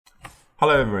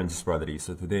Hello everyone, this is Bradley.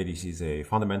 So today this is a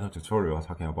fundamental tutorial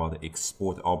talking about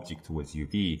export object with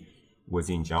UV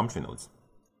within geometry nodes.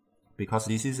 Because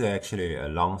this is actually a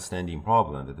long-standing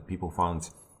problem that the people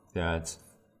found that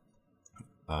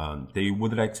they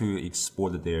would like to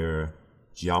export their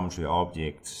geometry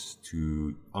objects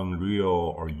to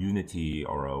Unreal or Unity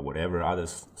or whatever other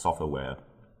software,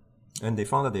 and they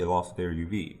found that they lost their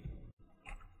UV.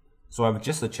 So I've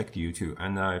just checked YouTube,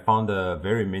 and I found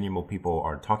very minimal people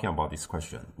are talking about this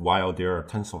question, while there are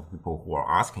tons of people who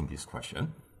are asking this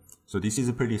question. So this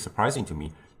is pretty surprising to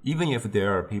me. Even if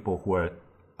there are people who are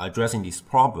addressing this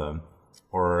problem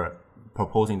or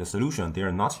proposing the solution, they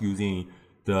are not using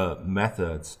the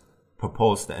methods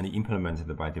proposed and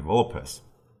implemented by developers.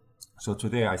 So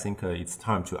today I think it's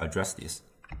time to address this.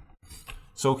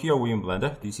 So here we in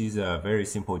Blender, this is a very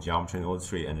simple geometry node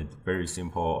tree and a very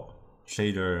simple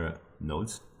shader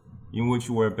nodes, in which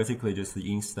we're basically just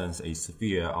instance a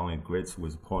sphere on a grid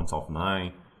with points of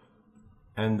 9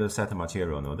 and set a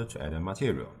material node to add a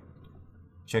material.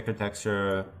 Check the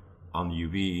texture on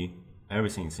UV,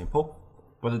 everything is simple.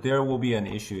 But there will be an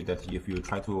issue that if you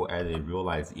try to add a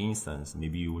realized instance,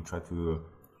 maybe you will try to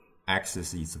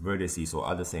access its vertices or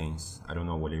other things. I don't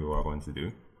know what you are going to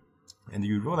do. And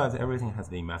you realize everything has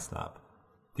been messed up.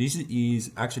 This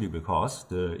is actually because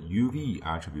the UV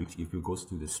attribute, if you go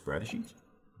to the spreadsheet,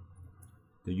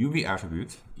 the UV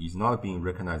attribute is not being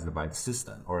recognized by the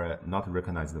system, or not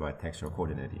recognized by texture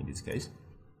coordinate in this case.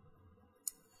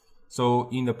 So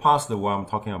in the past, when I'm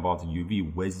talking about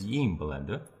UV within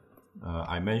Blender,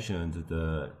 I mentioned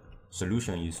the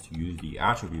solution is to use the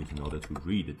attribute in order to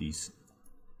read this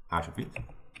attribute.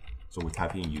 So we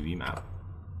type in UVMap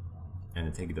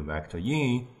and take the vector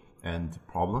in, and the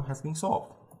problem has been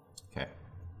solved. Okay.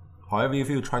 However, if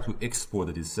you try to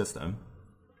export this system,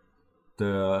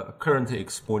 the current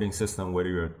exporting system, whether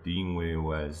you're dealing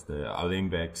with the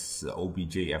Olympics,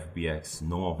 OBJ, FBX,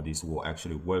 none of this will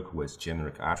actually work with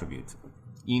generic attribute.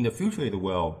 In the future it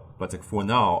will, but for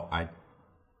now I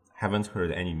haven't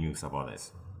heard any news about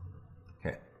this.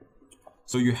 Okay.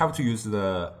 So you have to use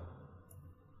the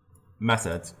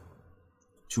method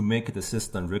to make the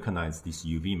system recognize this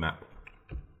UV map.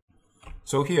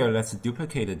 So here, let's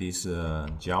duplicate this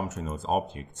geometry nodes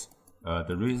object.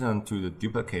 The reason to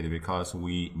duplicate is because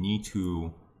we need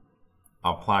to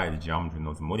apply the geometry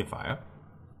nodes modifier.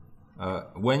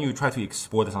 When you try to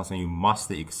export something, you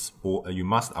must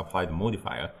apply the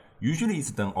modifier. Usually,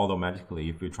 it's done automatically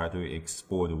if you try to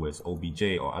export with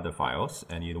OBJ or other files,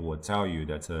 and it will tell you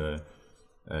that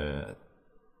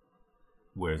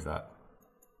where is that?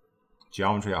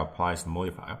 Geometry applies the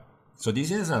modifier. So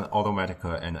this is an automatic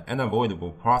and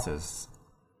unavoidable process.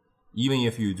 Even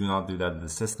if you do not do that, the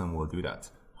system will do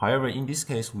that. However, in this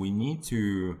case, we need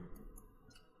to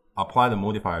apply the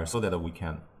modifier so that we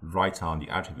can write on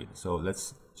the attribute. So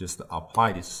let's just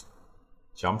apply this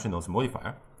geometry nodes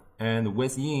modifier. And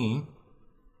within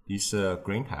this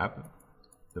green tab,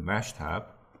 the mesh tab,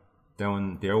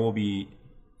 then there will be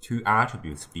two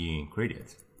attributes being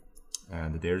created.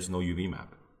 And there's no UV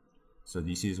map. So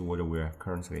this is what we're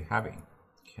currently having.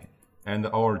 Okay. And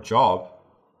our job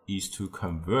is to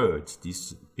convert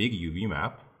this big UV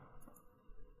map.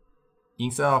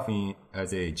 Instead of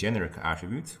as a generic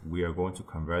attribute, we are going to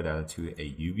convert that to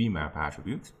a UV map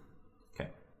attribute. Okay.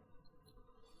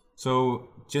 So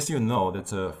just so you know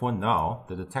that for now,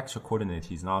 that the texture coordinate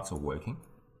is not working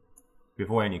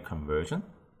before any conversion.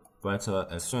 But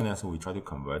as soon as we try to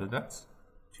convert that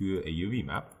to a UV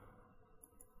map,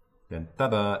 then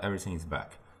tada, everything is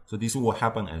back. So this will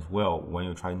happen as well when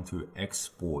you're trying to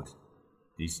export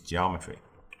this geometry.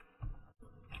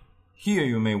 Here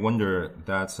you may wonder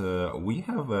that we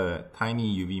have a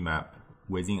tiny UV map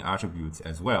within attributes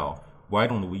as well. Why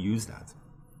don't we use that?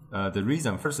 The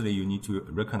reason, firstly, you need to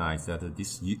recognize that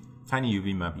this tiny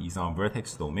UV map is on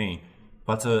vertex domain,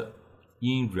 but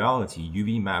in reality,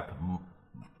 UV map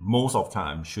most of the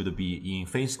time should be in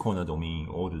face corner domain in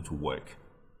order to work.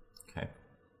 Okay.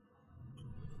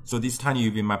 So this tiny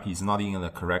UV map is not in the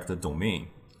correct domain.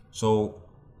 So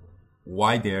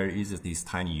why there is this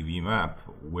tiny UV map?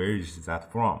 Where is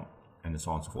that from? And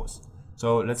so on and so forth.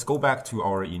 So let's go back to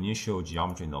our initial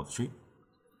geometry node tree,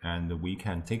 and we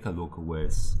can take a look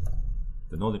with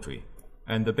the node tree.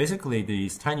 And basically,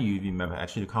 this tiny UV map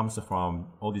actually comes from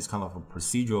all this kind of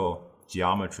procedural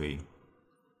geometry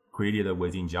created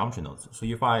within geometry nodes. So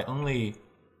if I only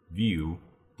view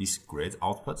this grid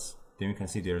outputs, then you can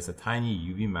see there's a tiny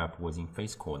UV map within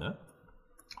face corner.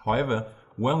 However,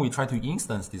 when we try to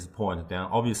instance this point, then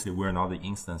obviously we're not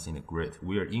instancing the grid.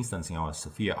 We are instancing our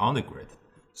sphere on the grid.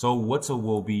 So what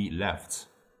will be left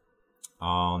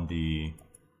on the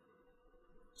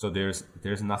So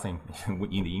there's nothing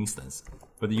in the instance.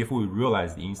 But if we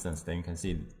realize the instance, then you can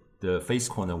see the face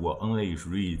corner will only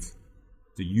read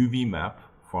the UV map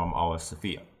from our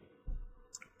sphere.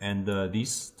 And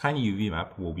this tiny UV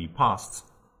map will be passed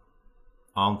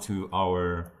onto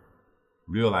our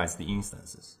realized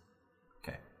instances.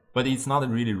 Okay, but it's not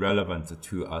really relevant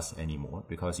to us anymore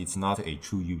because it's not a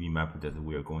true UV map that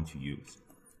we are going to use.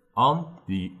 On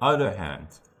the other hand,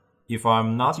 if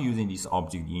I'm not using this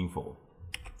object info,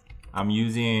 I'm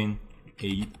using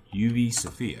a UV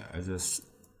sphere as a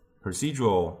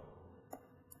procedural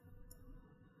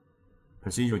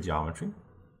geometry,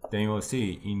 then you will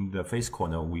see in the face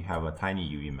corner we have a tiny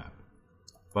UV map.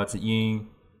 But in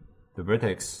the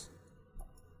vertex,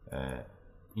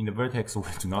 we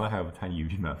do not have a tiny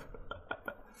UV map.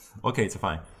 Okay, it's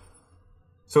fine.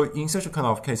 So in such a kind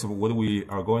of case, what we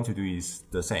are going to do is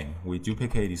the same. We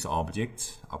duplicate this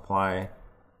object, apply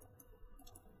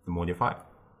the modifier.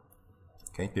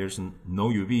 Okay, there's no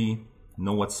UV,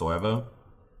 no whatsoever.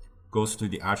 Goes to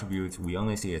the attribute, we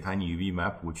only see a tiny UV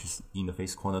map, which is in the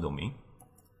face corner domain.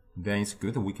 Then it's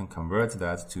good, we can convert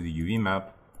that to the UV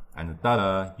map, and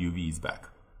data UV is back.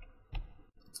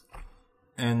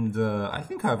 And I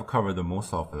think I've covered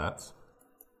most of that,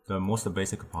 the most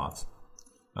basic parts.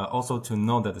 Also to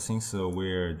note that since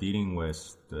we're dealing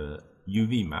with the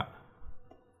UV map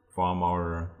from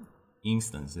our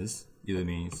instances, it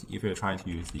means if you're trying to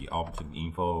use the object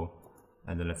info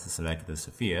and let's select the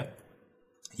sphere,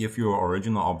 if your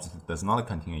original object does not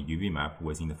contain a UV map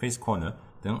within the face corner,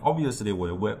 then obviously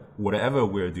whatever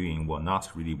we're doing will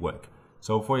not really work.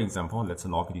 So for example, let's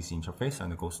lock this interface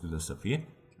and go to the sphere,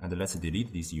 and let's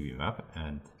delete this UV map,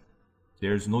 and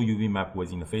there's no UV map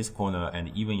within the face corner, and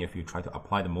even if you try to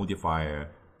apply the modifier,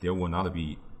 there will not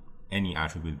be any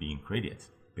attribute being created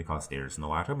because there's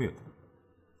no attribute.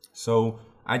 So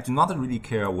I do not really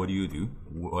care what you do,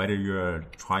 whether you're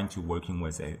trying to working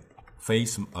with a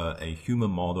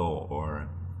human model or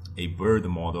a bird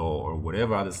model or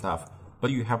whatever other stuff,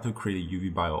 but you have to create a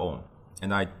UV by your own.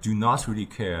 And I do not really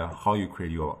care how you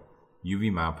create your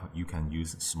UV map. You can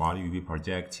use Smart UV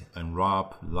Project,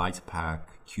 Unwrap, Light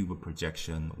Pack, Cube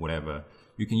Projection, whatever.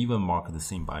 You can even mark the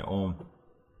scene by your own.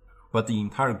 But the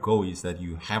entire goal is that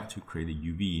you have to create a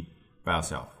UV by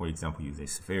yourself. For example, use a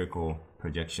spherical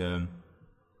projection,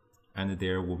 and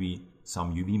there will be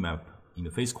some UV map in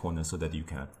the face corner so that you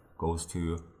can go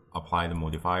to apply the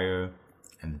modifier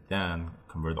and then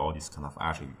convert all these kind of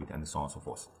attributes and so on and so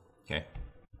forth. Okay.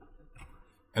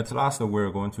 At last,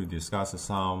 we're going to discuss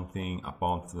something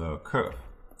about the curve,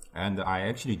 and I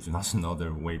actually do not know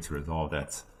the way to resolve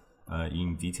that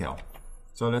in detail.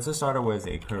 So let's start with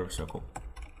a curve circle.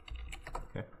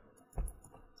 Okay,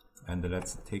 and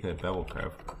let's take a bevel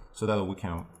curve so that we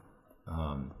can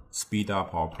speed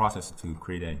up our process to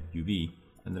create a UV,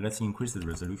 and let's increase the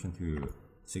resolution to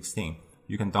 16.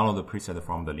 You can download the preset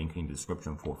from the link in the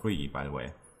description for free, by the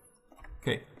way.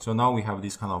 Okay, so now we have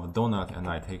this kind of donut, and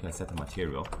I take a set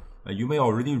material. You may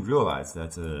already realize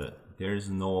that there is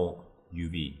no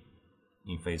UV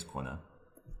in face corner.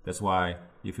 That's why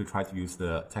if you try to use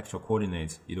the textual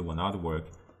coordinates, it will not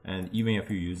work. And even if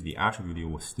you use the attribute, it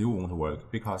will still won't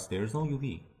work because there is no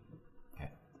UV. Okay.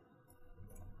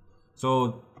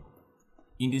 So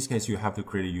in this case, you have to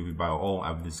create a UV by your own.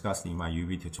 I've discussed in my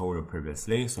UV tutorial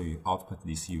previously. So you output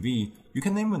this UV. You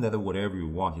can name that whatever you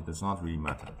want. It does not really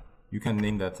matter. You can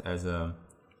name that as a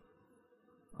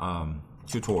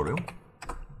tutorial,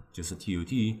 just a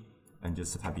TUT, and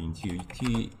just type in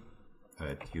TUT.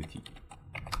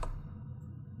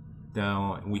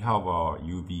 Then we have our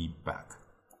UV back.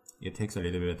 It takes a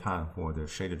little bit of time for the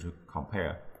shader to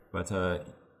compare, but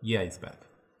yeah, it's back.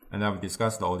 And I've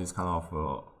discussed all these kind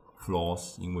of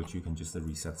flaws in which you can just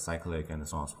reset cyclic and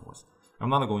so on and so forth. I'm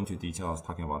not going into details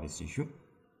talking about this issue,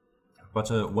 but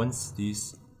once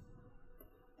this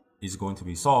is going to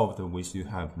be solved, we still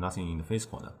have nothing in the face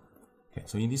corner. Okay,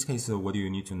 so in this case, what you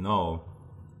need to know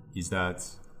is that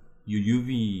your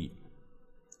UV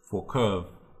for curve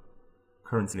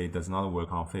currently does not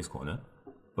work on face corner,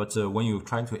 but when you're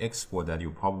trying to export that, you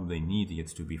probably need it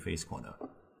to be face corner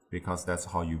because that's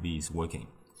how UV is working.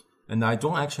 And I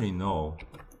don't actually know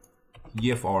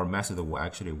if our method will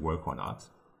actually work or not,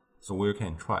 so we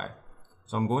can try.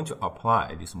 So I'm going to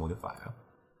apply this modifier.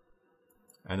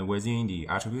 And within the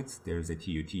attributes, there is a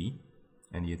TUT,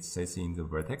 and it says in the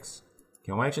vertex.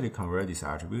 Can we actually convert this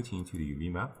attribute into the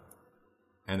UV map?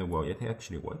 And will it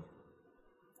actually work?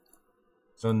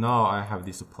 So now I have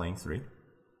this plane 3.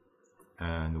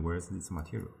 And where's this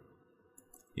material?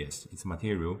 Yes, it's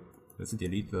material. Let's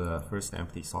delete the first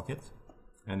empty socket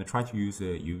and try to use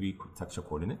a UV texture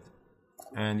coordinate.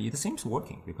 And it seems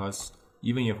working because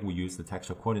even if we use the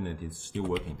texture coordinate, it's still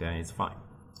working, then it's fine.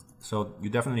 So you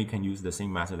definitely can use the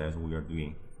same method as we are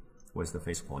doing with the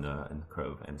face corner and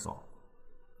curve and so on.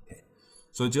 Okay.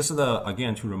 So just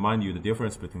again, to remind you the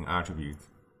difference between attributes.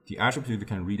 The attribute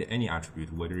can read any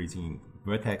attribute, whether it's in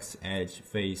vertex, edge,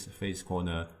 face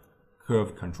corner,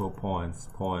 curve, control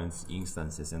points,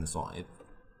 instances, and so on.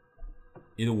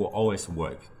 It will always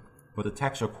work. But the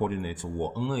texture coordinates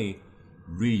will only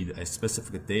read a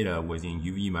specific data within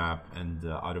UVMap and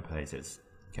other places.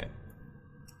 Okay.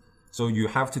 So you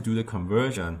have to do the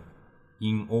conversion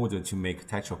in order to make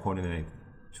texture coordinate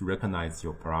to recognize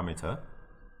your parameter.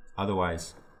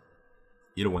 Otherwise,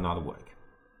 it will not work.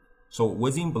 So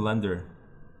within Blender,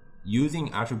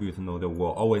 using attribute node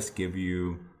will always give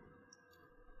you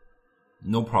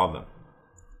no problem.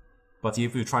 But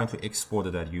if you're trying to export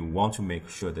that, you want to make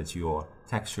sure that your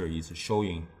texture is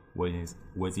showing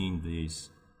within this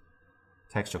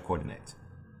texture coordinate.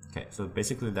 Okay, so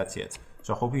basically that's it.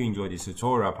 So I hope you enjoyed this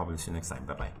tutorial. I'll probably see you next time.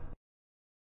 Bye-bye.